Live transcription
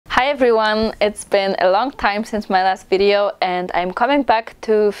everyone, it's been a long time since my last video and I'm coming back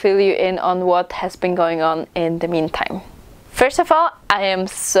to fill you in on what has been going on in the meantime. First of all, I am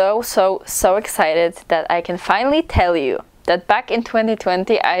so excited that I can finally tell you that back in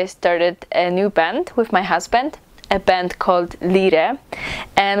 2020 I started a new band with my husband, a band called LYRRE,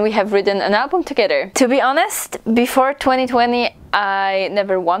 and we have written an album together. To be honest, before 2020 I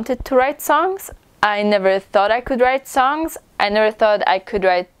never wanted to write songs. I never thought I could write songs. I never thought I could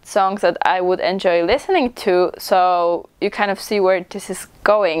write songs that I would enjoy listening to, so you kind of see where this is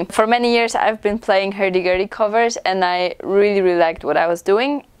going. For many years I've been playing hurdy-gurdy covers and I really liked what I was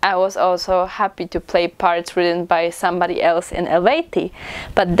doing. I was also happy to play parts written by somebody else in LYRRE,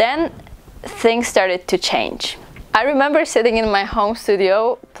 but then things started to change. I remember sitting in my home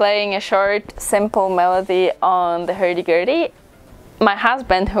studio playing a short, simple melody on the hurdy-gurdy. My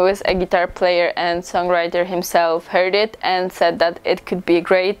husband, who is a guitar player and songwriter himself, heard it and said that it could be a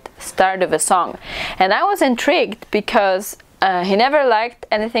great start of a song. And I was intrigued because he never liked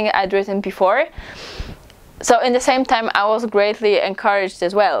anything I'd written before. So in the same time I was greatly encouraged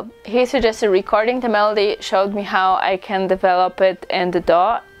as well. He suggested recording the melody, showed me how I can develop it in the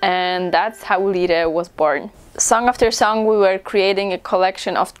DAW, and that's how LYRRE was born. Song after song we were creating a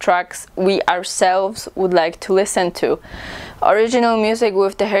collection of tracks we ourselves would like to listen to. Original music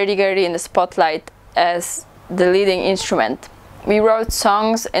with the hurdy-gurdy in the spotlight as the leading instrument. We wrote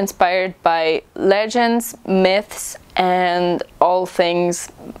songs inspired by legends, myths and all things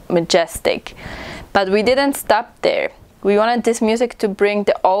majestic. But we didn't stop there. We wanted this music to bring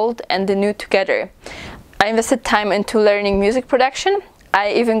the old and the new together. I invested time into learning music production.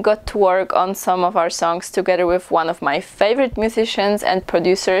 I even got to work on some of our songs together with one of my favorite musicians and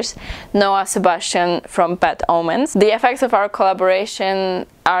producers, Noah Sebastian from Bad Omens. The effects of our collaboration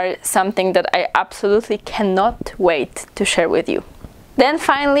are something that I absolutely cannot wait to share with you. Then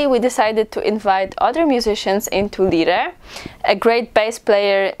finally we decided to invite other musicians into LYRRE. A great bass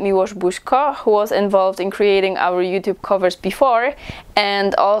player, Miłosz Buźko, who was involved in creating our YouTube covers before,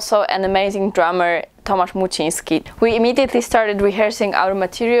 and also an amazing drummer, Tomasz Muciński. We immediately started rehearsing our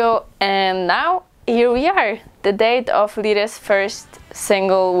material and now here we are. The date of LYRRE's first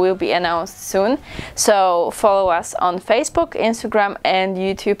single will be announced soon, so follow us on Facebook, Instagram and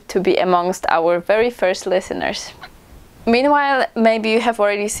YouTube to be amongst our very first listeners. Meanwhile, maybe you have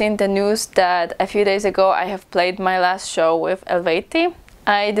already seen the news that a few days ago I have played my last show with LYRRE.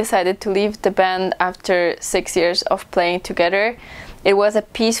 I decided to leave the band after 6 years of playing together. It was a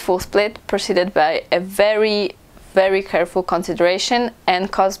peaceful split preceded by a very careful consideration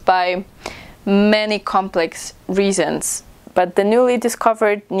and caused by many complex reasons. But the newly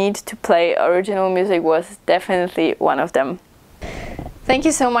discovered need to play original music was definitely one of them. Thank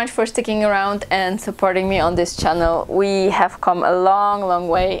you so much for sticking around and supporting me on this channel. We have come a long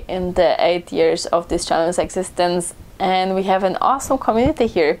way in the 8 years of this channel's existence and we have an awesome community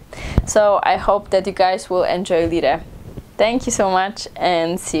here. So I hope that you guys will enjoy LYRRE. Thank you so much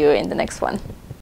and see you in the next one.